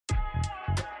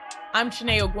I'm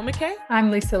Shanae Ogwumike.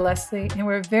 I'm Lisa Leslie, and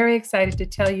we're very excited to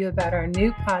tell you about our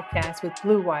new podcast with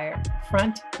Blue Wire,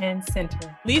 Front and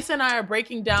Center. Lisa and I are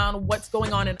breaking down what's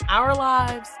going on in our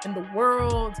lives, in the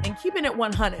world, and keeping it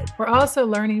 100. We're also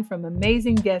learning from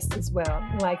amazing guests as well,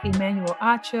 like Emmanuel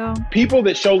Acho. People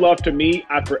that show love to me,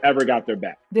 I forever got their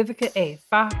back. Vivica A.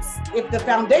 Fox. If the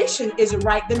foundation isn't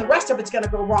right, then the rest of it's going to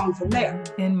go wrong from there.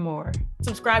 And more.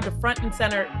 Subscribe to Front and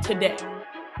Center today.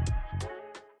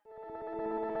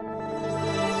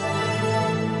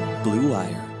 Blue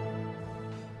Wire.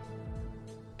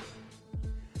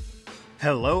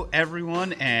 Hello,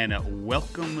 everyone, and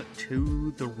welcome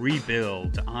to The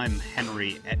Rebuild. I'm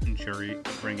Henry Ettinger,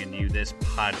 bringing you this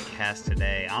podcast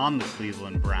today on the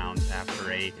Cleveland Browns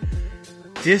after a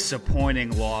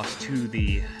disappointing loss to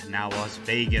the now Las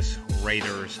Vegas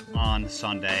Raiders on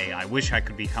Sunday. I wish I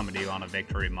could be coming to you on a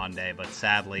victory Monday, but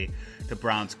sadly, the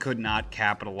Browns could not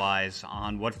capitalize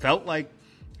on what felt like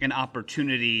an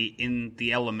opportunity in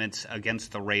the elements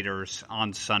against the Raiders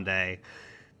on Sunday.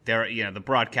 The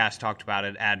broadcast talked about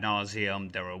it ad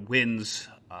nauseum. There were winds,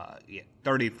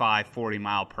 35, 40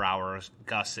 mile per hour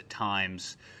gusts at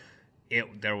times.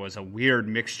 There was a weird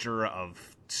mixture of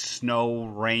snow,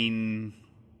 rain,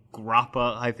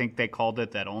 grappa, I think they called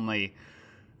it, that only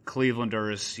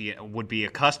Clevelanders would be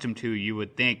accustomed to, you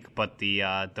would think. But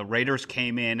the Raiders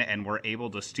came in and were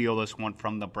able to steal this one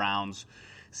from the Browns,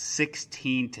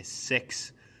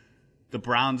 16-6. The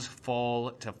Browns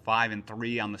fall to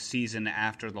 5-3 on the season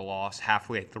after the loss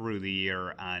halfway through the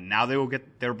year. Now they will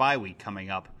get their bye week coming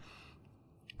up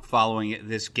following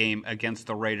this game against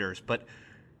the Raiders. But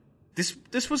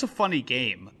this was a funny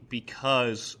game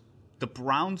because the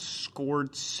Browns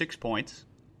scored 6 points.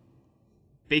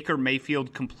 Baker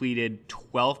Mayfield completed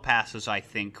 12 passes, I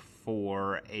think,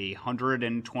 for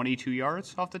 122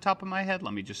 yards off the top of my head.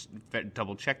 Let me just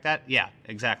double check that. Yeah,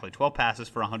 exactly. 12 passes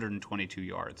for 122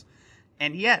 yards.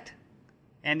 And yet,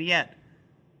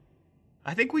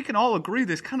 I think we can all agree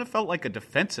this kind of felt like a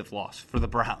defensive loss for the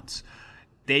Browns.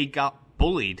 They got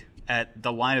bullied at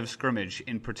the line of scrimmage,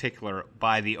 in particular,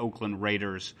 by the Oakland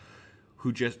Raiders,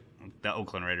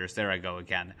 there I go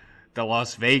again. The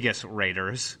Las Vegas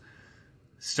Raiders,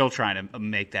 still trying to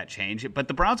make that change. But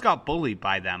the Browns got bullied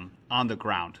by them on the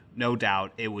ground, no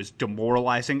doubt. It was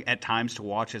demoralizing at times to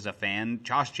watch as a fan.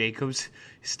 Josh Jacobs'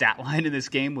 stat line in this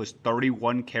game was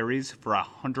 31 carries for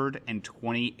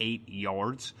 128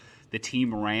 yards. The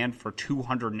team ran for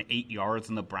 208 yards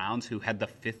on the Browns, who had the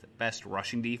fifth best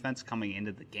rushing defense coming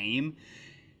into the game.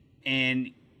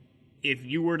 And if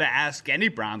you were to ask any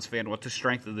Browns fan what the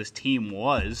strength of this team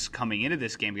was coming into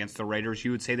this game against the Raiders,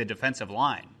 you would say the defensive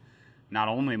line. Not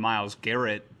only Myles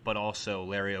Garrett, but also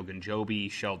Larry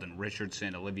Ogunjobi, Sheldon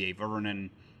Richardson, Olivier Vernon.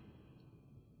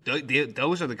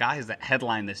 Those are the guys that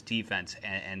headline this defense,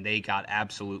 and they got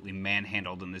absolutely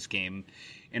manhandled in this game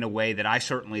in a way that I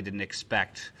certainly didn't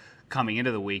expect coming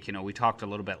into the week. We talked a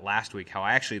little bit last week how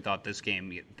I actually thought this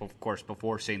game, of course,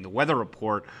 before seeing the weather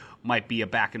report, might be a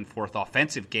back-and-forth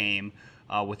offensive game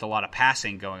with a lot of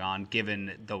passing going on,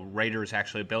 given the Raiders'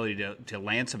 actually ability to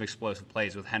land some explosive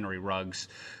plays with Henry Ruggs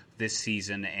this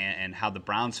season and how the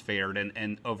Browns fared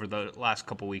and over the last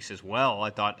couple weeks as well. I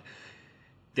thought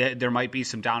that there might be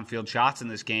some downfield shots in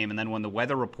this game, and then when the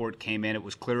weather report came in, it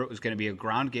was clear it was going to be a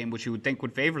ground game, which you would think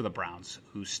would favor the Browns,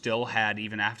 who still had,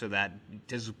 even after that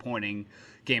disappointing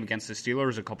game against the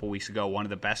Steelers a couple weeks ago, one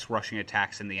of the best rushing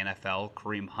attacks in the NFL.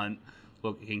 Kareem Hunt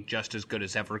looking just as good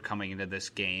as ever coming into this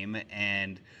game,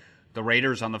 and the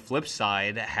Raiders on the flip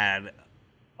side had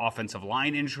offensive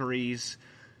line injuries.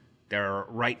 Their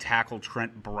right tackle,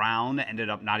 Trent Brown, ended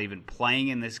up not even playing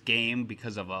in this game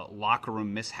because of a locker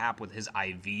room mishap with his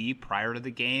IV prior to the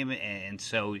game. And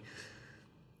so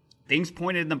things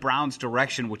pointed in the Browns'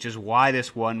 direction, which is why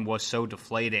this one was so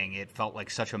deflating. It felt like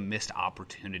such a missed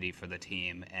opportunity for the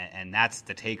team. And that's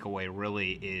the takeaway,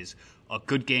 really, is a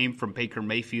good game from Baker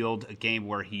Mayfield, a game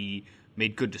where he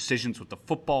made good decisions with the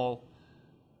football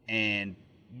and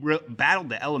battled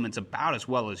the elements about as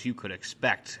well as you could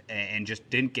expect, and just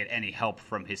didn't get any help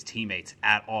from his teammates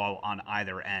at all on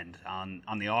either end.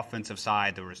 On the offensive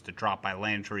side, there was the drop by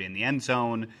Landry in the end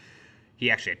zone. He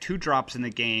actually had 2 drops in the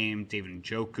game. David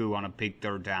Njoku on a big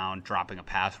third down, dropping a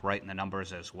pass right in the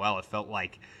numbers as well. It felt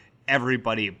like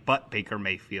everybody but Baker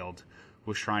Mayfield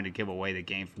was trying to give away the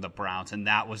game for the Browns, and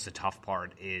that was the tough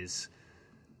part, is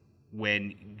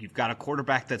when you've got a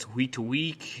quarterback that's week to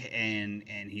week and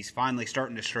he's finally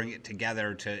starting to string it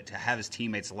together, to have his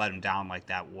teammates let him down like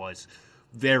that was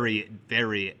very,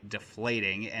 very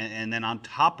deflating. And then on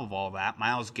top of all that,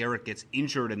 Myles Garrett gets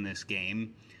injured in this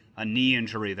game, a knee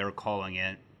injury they're calling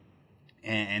it.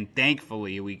 And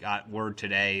thankfully we got word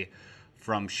today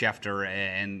from Schefter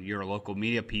and your local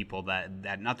media people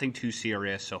that nothing too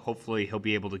serious, so hopefully he'll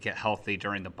be able to get healthy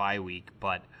during the bye week.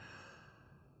 But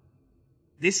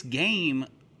this game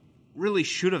really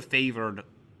should have favored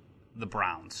the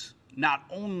Browns, not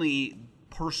only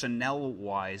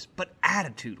personnel-wise, but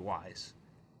attitude-wise.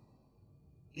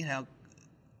 You know,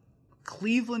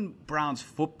 Cleveland Browns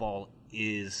football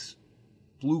is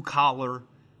blue-collar.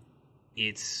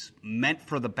 It's meant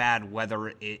for the bad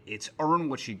weather. It's earn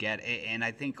what you get. And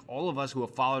I think all of us who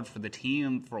have followed for the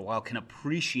team for a while can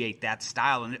appreciate that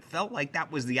style. And it felt like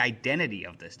that was the identity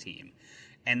of this team.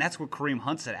 And that's what Kareem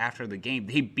Hunt said after the game.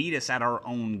 They beat us at our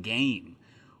own game,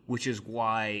 which is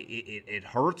why it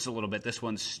hurts a little bit. This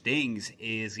one stings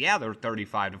is, yeah, they're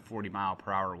 35 to 40 mile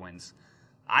per hour winds.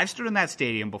 I've stood in that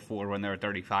stadium before when there are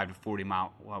 35 to 40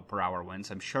 mile per hour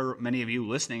winds. I'm sure many of you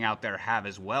listening out there have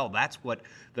as well. That's what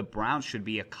the Browns should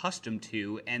be accustomed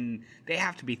to, and they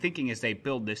have to be thinking as they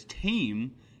build this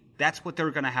team, that's what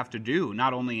they're going to have to do,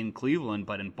 not only in Cleveland,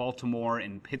 but in Baltimore,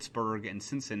 in Pittsburgh, and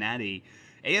Cincinnati.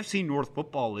 AFC North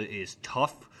football is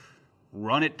tough,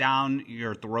 run it down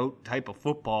your throat type of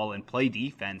football and play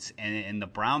defense, and the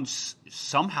Browns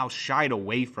somehow shied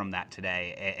away from that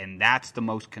today, and that's the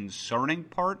most concerning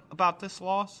part about this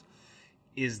loss,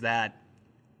 is that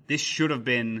this should have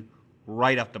been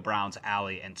right up the Browns'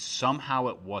 alley, and somehow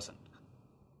it wasn't.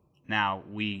 Now,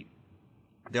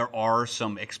 there are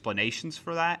some explanations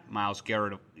for that. Myles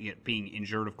Garrett being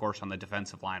injured, of course, on the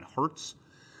defensive line hurts.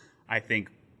 I think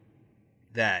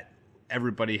that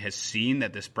everybody has seen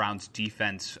that this Browns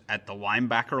defense at the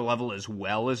linebacker level as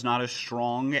well is not as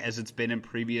strong as it's been in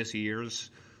previous years.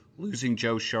 Losing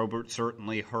Joe Schobert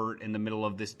certainly hurt in the middle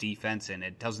of this defense, and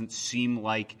it doesn't seem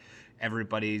like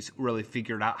everybody's really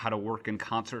figured out how to work in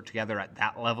concert together at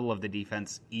that level of the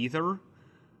defense either.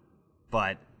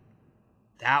 But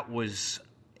that was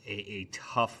a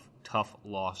tough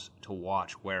loss to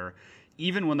watch, where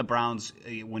even when the Browns,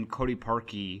 when Cody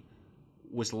Parkey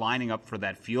was lining up for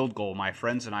that field goal, my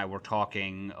friends and I were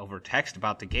talking over text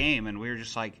about the game, and we were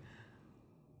just like,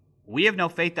 we have no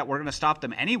faith that we're going to stop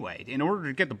them anyway. In order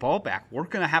to get the ball back, we're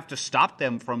going to have to stop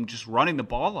them from just running the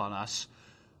ball on us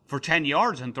for 10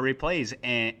 yards in 3 plays.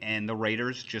 And the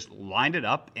Raiders just lined it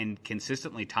up and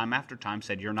consistently, time after time,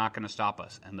 said, you're not going to stop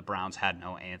us. And the Browns had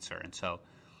no answer. And so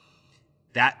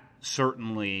that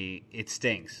certainly, it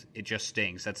stings. It just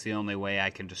stings. That's the only way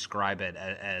I can describe it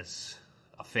as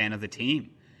a fan of the team,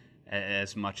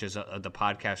 as much as the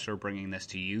podcast are bringing this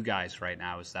to you guys right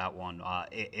now is that one.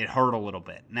 It hurt a little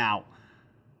bit. Now,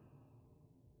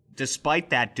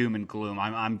 despite that doom and gloom,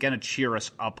 I'm going to cheer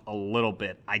us up a little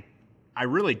bit. I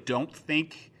really don't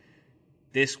think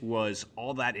this was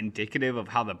all that indicative of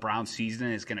how the Browns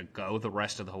season is going to go the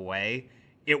rest of the way.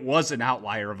 It was an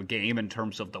outlier of a game in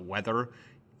terms of the weather,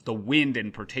 the wind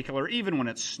in particular, even when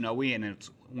it's snowy and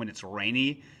when it's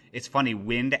rainy. It's funny,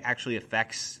 wind actually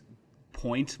affects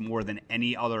points more than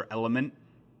any other element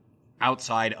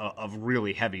outside of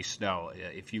really heavy snow,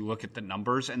 if you look at the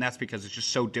numbers, and that's because it's just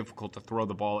so difficult to throw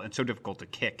the ball and so difficult to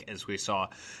kick, as we saw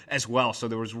as well. So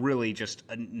there was really just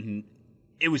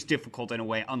it was difficult in a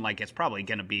way, unlike it's probably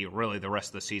going to be really the rest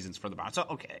of the seasons for the Browns. So,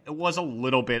 okay, it was a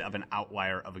little bit of an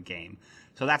outlier of a game.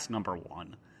 So that's number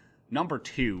one. Number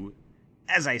two,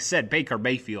 as I said, Baker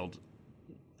Mayfield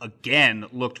again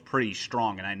looked pretty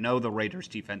strong, and I know the Raiders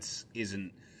defense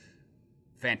isn't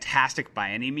fantastic by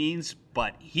any means,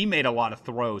 but he made a lot of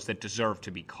throws that deserved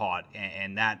to be caught,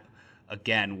 and that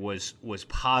again was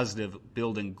positive,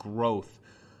 building growth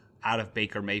out of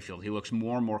Baker Mayfield. He looks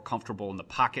more and more comfortable in the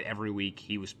pocket every week.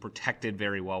 He was protected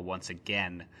very well once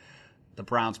again. The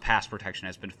Browns' pass protection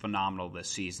has been phenomenal this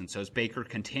season, so as Baker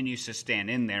continues to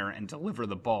stand in there and deliver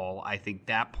the ball, I think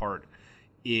that part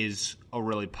is a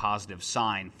really positive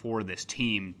sign for this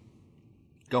team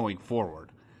going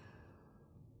forward.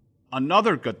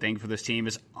 Another good thing for this team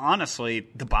is, honestly,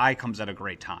 the bye comes at a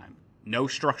great time. No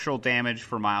structural damage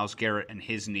for Myles Garrett and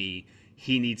his knee.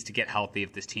 He needs to get healthy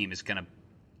if this team is going to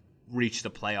reach the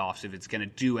playoffs, if it's going to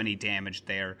do any damage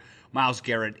there. Myles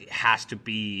Garrett has to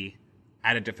be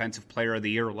at a Defensive Player of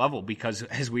the Year level because,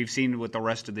 as we've seen with the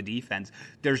rest of the defense,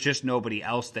 there's just nobody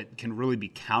else that can really be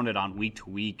counted on week to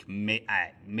week.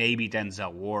 Maybe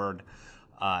Denzel Ward,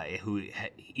 who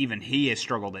even he has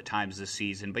struggled at times this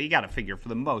season, but you got to figure for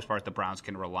the most part the Browns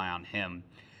can rely on him.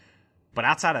 But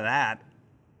outside of that,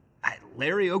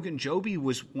 Larry Ogunjobi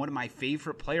was one of my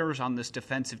favorite players on this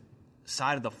defensive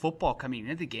side of the football coming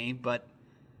into the game, but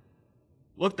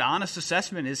look, the honest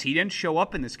assessment is he didn't show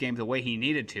up in this game the way he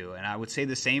needed to, and I would say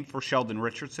the same for Sheldon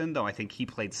Richardson, though I think he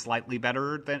played slightly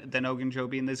better than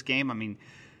Ogunjobi in this game. I mean,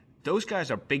 those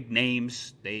guys are big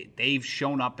names. They've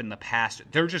shown up in the past.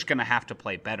 They're just going to have to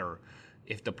play better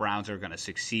if the Browns are going to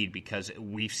succeed, because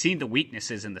we've seen the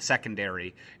weaknesses in the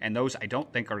secondary, and those I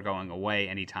don't think are going away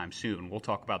anytime soon. We'll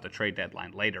talk about the trade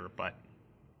deadline later, but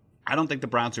I don't think the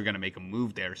Browns are going to make a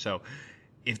move there. So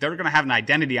if they're going to have an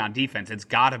identity on defense, it's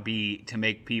got to be to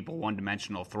make people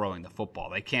one-dimensional throwing the football.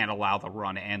 They can't allow the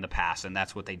run and the pass, and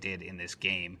that's what they did in this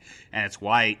game. And it's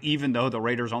why, even though the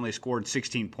Raiders only scored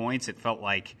 16 points, it felt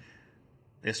like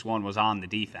this one was on the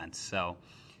defense. So,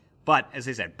 but as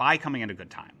I said, bye coming at a good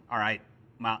time. All right,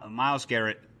 Myles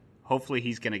Garrett, hopefully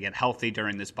he's going to get healthy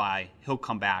during this bye. He'll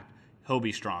come back. He'll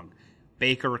be strong.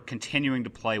 Baker continuing to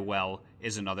play well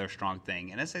is another strong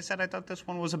thing. And as I said, I thought this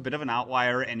one was a bit of an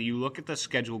outlier. And you look at the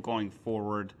schedule going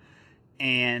forward,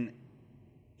 and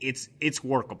it's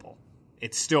workable.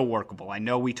 It's still workable. I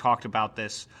know we talked about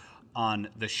this on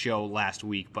the show last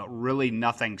week, but really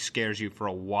nothing scares you for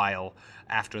a while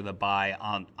after the bye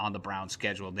on the Browns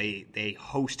schedule. They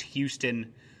host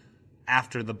Houston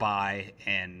after the bye,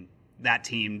 and that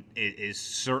team is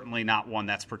certainly not one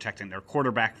that's protecting their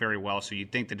quarterback very well, so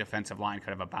you'd think the defensive line could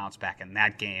have a bounce back in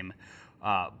that game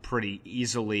pretty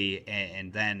easily.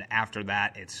 And then after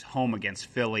that, it's home against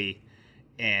Philly.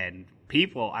 And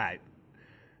people,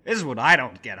 this is what I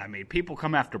don't get. I mean, people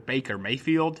come after Baker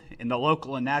Mayfield in the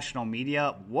local and national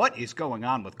media. What is going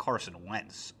on with Carson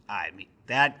Wentz? I mean,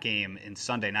 that game in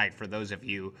Sunday night, for those of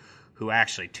you who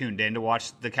actually tuned in to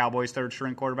watch the Cowboys'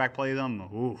 third-string quarterback play them,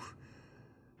 oof.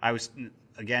 I was,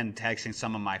 again, texting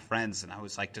some of my friends, and I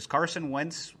was like, does Carson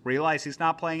Wentz realize he's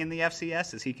not playing in the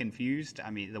FCS? Is he confused?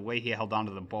 I mean, the way he held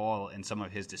onto the ball and some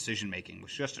of his decision-making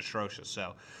was just atrocious.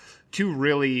 So two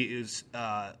really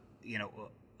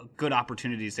good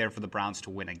opportunities there for the Browns to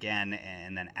win again,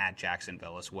 and then at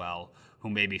Jacksonville as well, who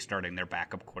may be starting their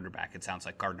backup quarterback. It sounds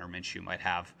like Gardner Minshew might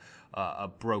have a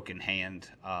broken hand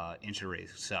injury.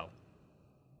 So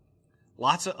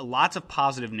lots of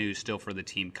positive news still for the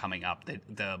team coming up.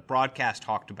 The broadcast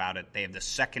talked about it. They have the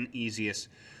second easiest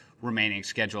remaining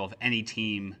schedule of any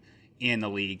team in the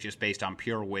league, just based on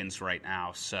pure wins right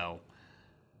now. So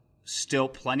still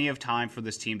plenty of time for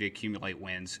this team to accumulate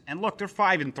wins. And look, they're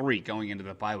 5-3 going into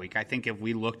the bye week. I think if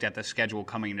we looked at the schedule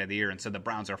coming into the year and said the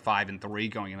Browns are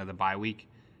 5-3 going into the bye week,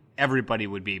 everybody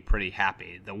would be pretty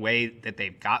happy. The way that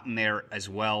they've gotten there as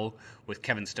well, with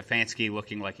Kevin Stefanski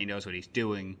looking like he knows what he's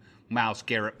doing, Myles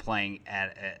Garrett playing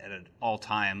at an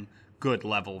all-time good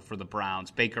level for the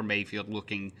Browns, Baker Mayfield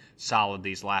looking solid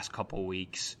these last couple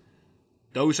weeks.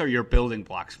 Those are your building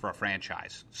blocks for a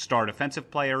franchise. Star defensive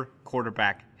player,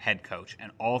 quarterback, head coach.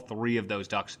 And all three of those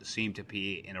ducks seem to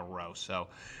be in a row. So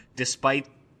despite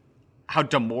how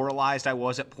demoralized I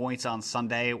was at points on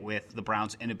Sunday with the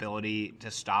Browns' inability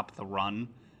to stop the run,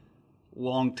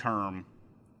 long term,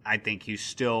 I think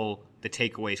the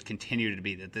takeaways continue to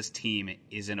be that this team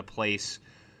is in a place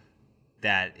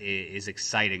that is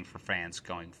exciting for fans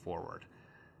going forward.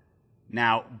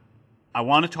 Now, I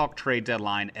want to talk trade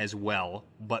deadline as well,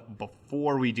 but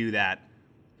before we do that,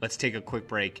 let's take a quick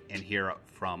break and hear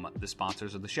from the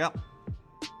sponsors of the show.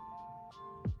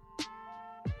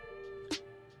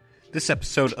 This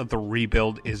episode of The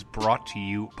Rebuild is brought to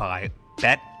you by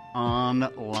Bet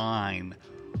Online.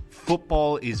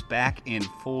 Football is back in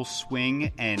full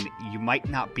swing, and you might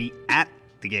not be at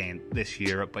the game this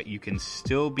year, but you can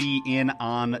still be in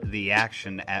on the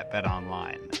action at Bet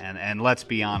Online. And let's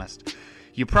be honest,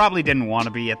 you probably didn't want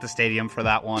to be at the stadium for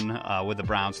that one with the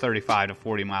Browns' 35 to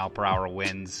 40 mile per hour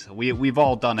winds. We've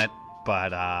all done it,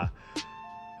 but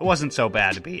it wasn't so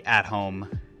bad to be at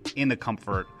home in the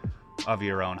comfort of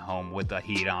your own home with the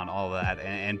heat on, all that.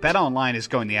 And BetOnline is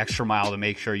going the extra mile to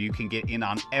make sure you can get in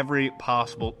on every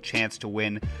possible chance to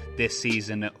win this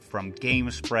season, from game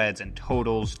spreads and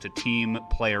totals to team,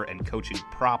 player, and coaching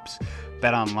props.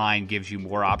 BetOnline gives you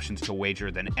more options to wager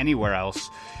than anywhere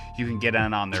else. You can get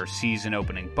in on their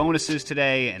season-opening bonuses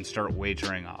today and start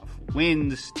wagering off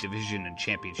wins, division, and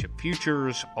championship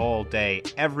futures all day,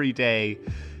 every day.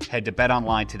 Head to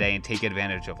BetOnline today and take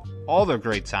advantage of all their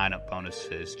great sign-up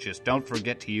bonuses. Just don't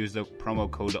forget to use the promo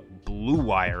code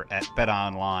BLUEWIRE at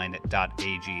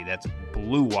betonline.ag. That's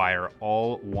BLUEWIRE,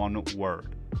 all one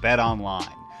word.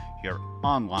 BetOnline, your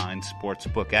online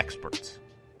sportsbook experts.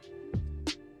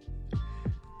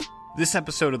 This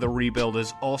episode of The Rebuild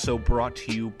is also brought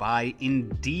to you by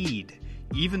Indeed.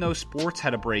 Even though sports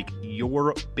had a break,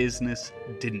 your business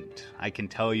didn't. I can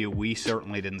tell you, we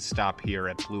certainly didn't stop here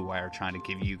at Blue Wire trying to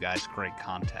give you guys great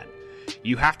content.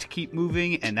 You have to keep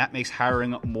moving, and that makes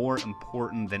hiring more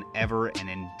important than ever, and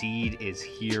Indeed is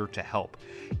here to help.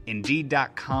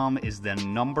 Indeed.com is the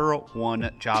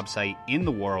 #1 job site in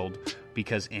the world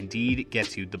because Indeed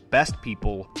gets you the best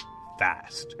people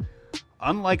fast.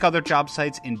 Unlike other job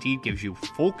sites, Indeed gives you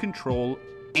full control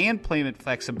and payment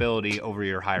flexibility over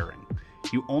your hiring.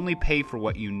 You only pay for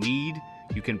what you need,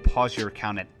 you can pause your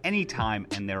account at any time,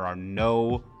 and there are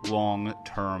no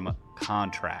long-term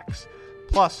contracts.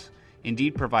 Plus,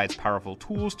 Indeed provides powerful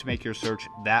tools to make your search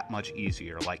that much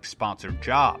easier, like sponsored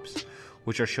jobs,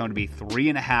 which are shown to be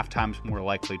 3.5 times more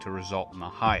likely to result in a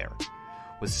hire.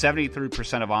 With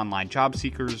 73% of online job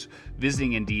seekers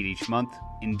visiting Indeed each month,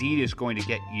 Indeed is going to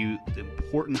get you the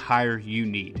important hire you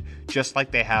need, just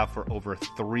like they have for over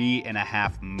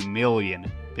 3.5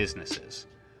 million businesses.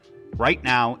 Right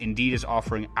now, Indeed is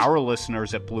offering our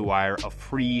listeners at Blue Wire a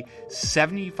free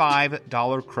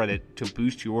 $75 credit to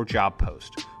boost your job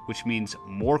post, which means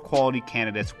more quality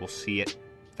candidates will see it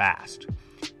fast.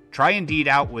 Try Indeed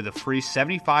out with a free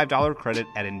 $75 credit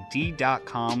at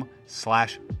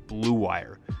Indeed.com/Blue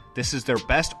Wire. This is their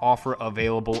best offer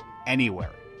available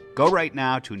anywhere. Go right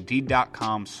now to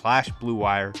Indeed.com/Blue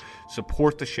Wire.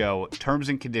 Support the show. Terms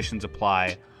and conditions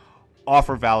apply.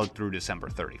 Offer valid through December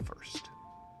 31st.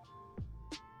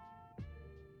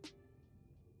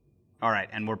 All right,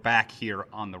 and we're back here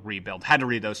on the rebuild. Had to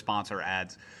read those sponsor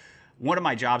ads. One of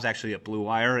my jobs actually at Blue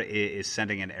Wire is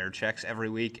sending in air checks every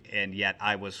week, and yet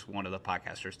I was one of the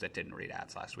podcasters that didn't read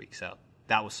ads last week, so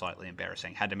that was slightly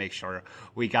embarrassing. Had to make sure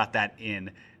we got that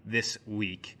in this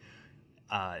week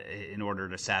in order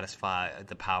to satisfy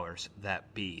the powers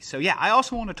that be. So, yeah, I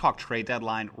also want to talk trade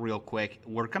deadline real quick.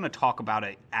 We're going to talk about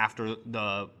it after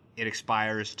it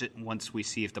expires, once we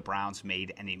see if the Browns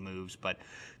made any moves, but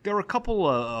there were a couple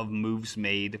of moves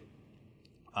made.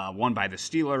 One by the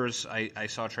Steelers. I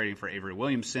saw trading for Avery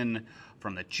Williamson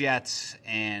from the Jets,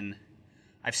 and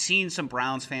I've seen some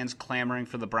Browns fans clamoring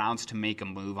for the Browns to make a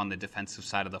move on the defensive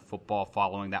side of the football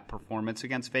following that performance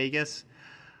against Vegas.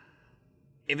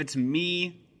 If it's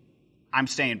me, I'm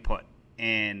staying put.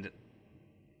 And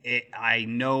I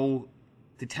know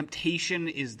the temptation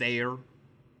is there.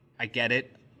 I get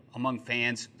it. Among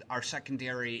fans, our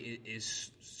secondary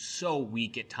is so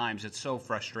weak at times. It's so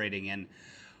frustrating.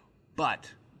 But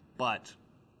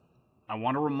I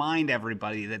want to remind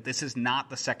everybody that this is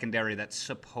not the secondary that's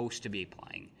supposed to be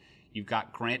playing. You've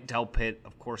got Grant Delpit,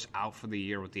 of course, out for the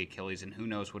year with the Achilles, and who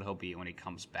knows what he'll be when he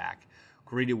comes back.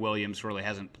 Greedy Williams really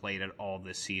hasn't played at all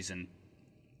this season.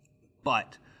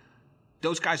 But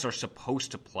those guys are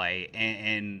supposed to play,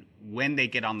 and when they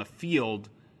get on the field,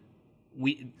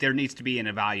 there needs to be an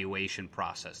evaluation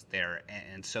process there.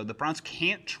 And so the Browns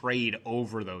can't trade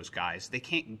over those guys. They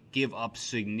can't give up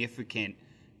significant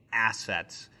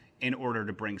assets in order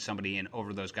to bring somebody in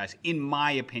over those guys, in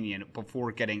my opinion,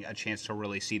 before getting a chance to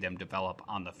really see them develop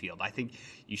on the field. I think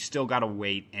you still got to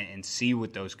wait and see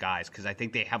with those guys, because I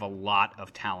think they have a lot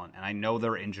of talent, and I know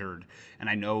they're injured, and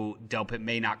I know Delpit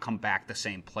may not come back the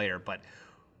same player, but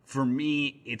for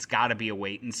me, it's got to be a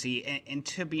wait and see. And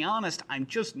to be honest, I'm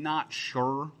just not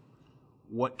sure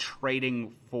what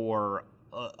trading for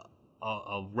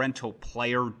a rental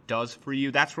player does for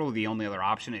you. That's really the only other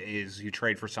option, is you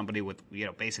trade for somebody with,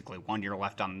 basically 1 year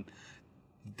left on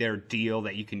their deal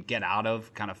that you can get out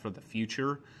of kind of for the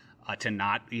future, to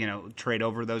not, trade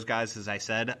over those guys, as I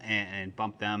said, and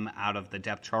bump them out of the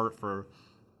depth chart for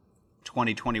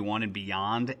 2021 and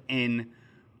beyond. And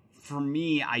for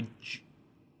me, I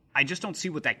just don't see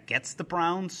what that gets the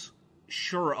Browns.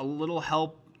 Sure, a little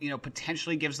help,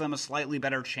 potentially gives them a slightly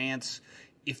better chance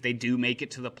if they do make it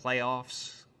to the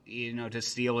playoffs, to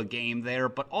steal a game there.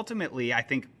 But ultimately, I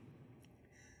think,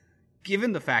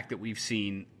 given the fact that we've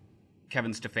seen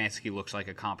Kevin Stefanski looks like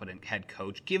a competent head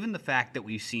coach, given the fact that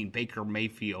we've seen Baker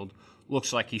Mayfield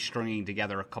looks like he's stringing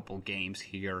together a couple games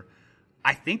here,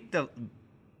 I think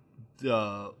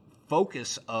the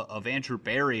focus of Andrew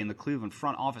Berry and the Cleveland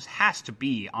front office has to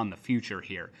be on the future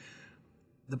here.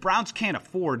 The Browns can't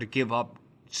afford to give up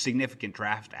significant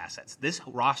draft assets. This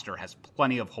roster has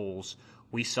plenty of holes.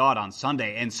 We saw it on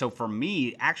Sunday. And so for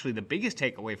me, actually, the biggest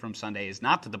takeaway from Sunday is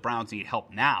not that the Browns need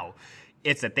help now.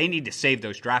 It's that they need to save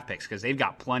those draft picks, because they've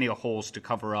got plenty of holes to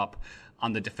cover up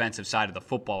on the defensive side of the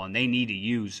football, and they need to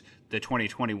use the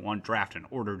 2021 draft in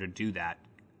order to do that.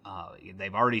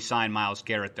 They've already signed Myles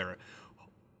Garrett. They're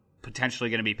potentially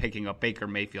going to be picking up Baker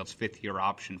Mayfield's fifth-year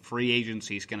option. Free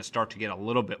agency is going to start to get a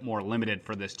little bit more limited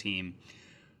for this team.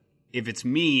 If it's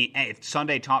me, if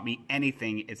Sunday taught me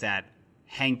anything, it's that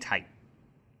hang tight.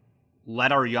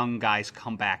 Let our young guys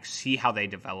come back, see how they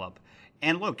develop.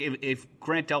 And look, if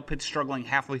Grant Delpit's struggling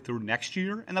halfway through next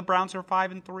year and the Browns are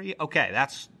 5-3, okay,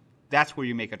 that's where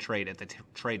you make a trade at the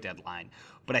trade deadline.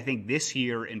 But I think this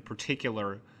year in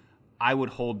particular, I would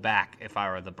hold back if I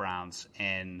were the Browns.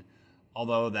 And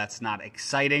although that's not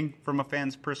exciting from a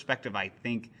fan's perspective, I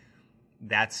think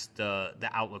that's the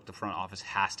outlook the front office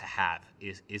has to have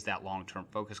is that long-term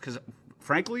focus. Because,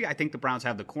 frankly, I think the Browns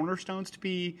have the cornerstones to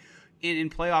be in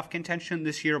playoff contention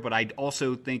this year, but I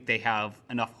also think they have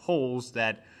enough holes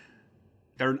that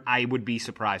I would be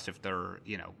surprised if they're,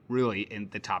 really in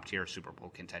the top tier Super Bowl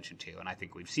contention too. And I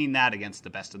think we've seen that against the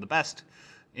best of the best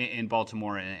in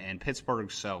Baltimore and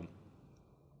Pittsburgh. So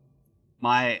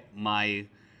my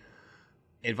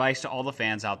advice to all the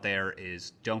fans out there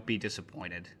is don't be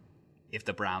disappointed if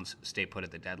the Browns stay put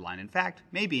at the deadline. In fact,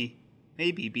 maybe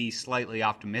be slightly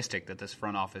optimistic that this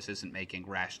front office isn't making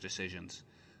rash decisions,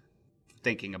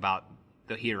 thinking about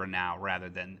the here and now rather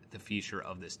than the future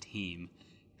of this team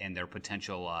and their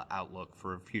potential outlook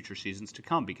for future seasons to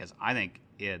come, because I think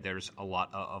there's a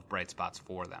lot of bright spots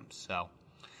for them. So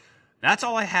that's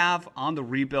all I have on the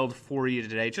rebuild for you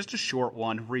today. Just a short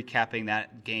one, recapping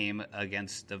that game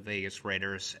against the Vegas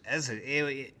Raiders. As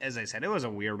I said, it was a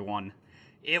weird one.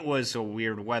 It was a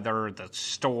weird weather, the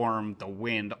storm, the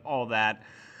wind, all that.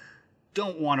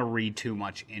 Don't want to read too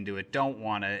much into it. Don't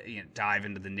want to dive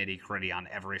into the nitty-gritty on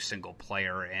every single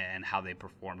player and how they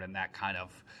performed in that kind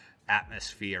of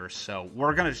atmosphere. So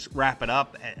we're going to wrap it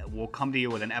up. We'll come to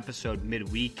you with an episode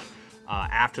midweek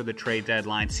after the trade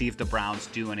deadline, see if the Browns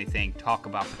do anything, talk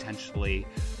about potentially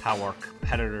how our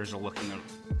competitors are looking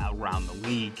around the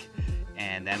league,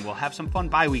 and then we'll have some fun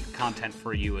bye-week content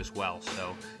for you as well.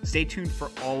 So stay tuned for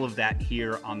all of that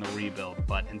here on The Rebuild.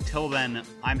 But until then,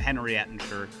 I'm Henry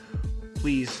Ettinger.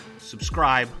 Please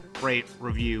subscribe, rate,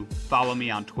 review, follow me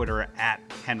on Twitter at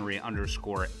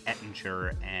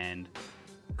Henry_Ettinger, and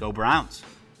go Browns.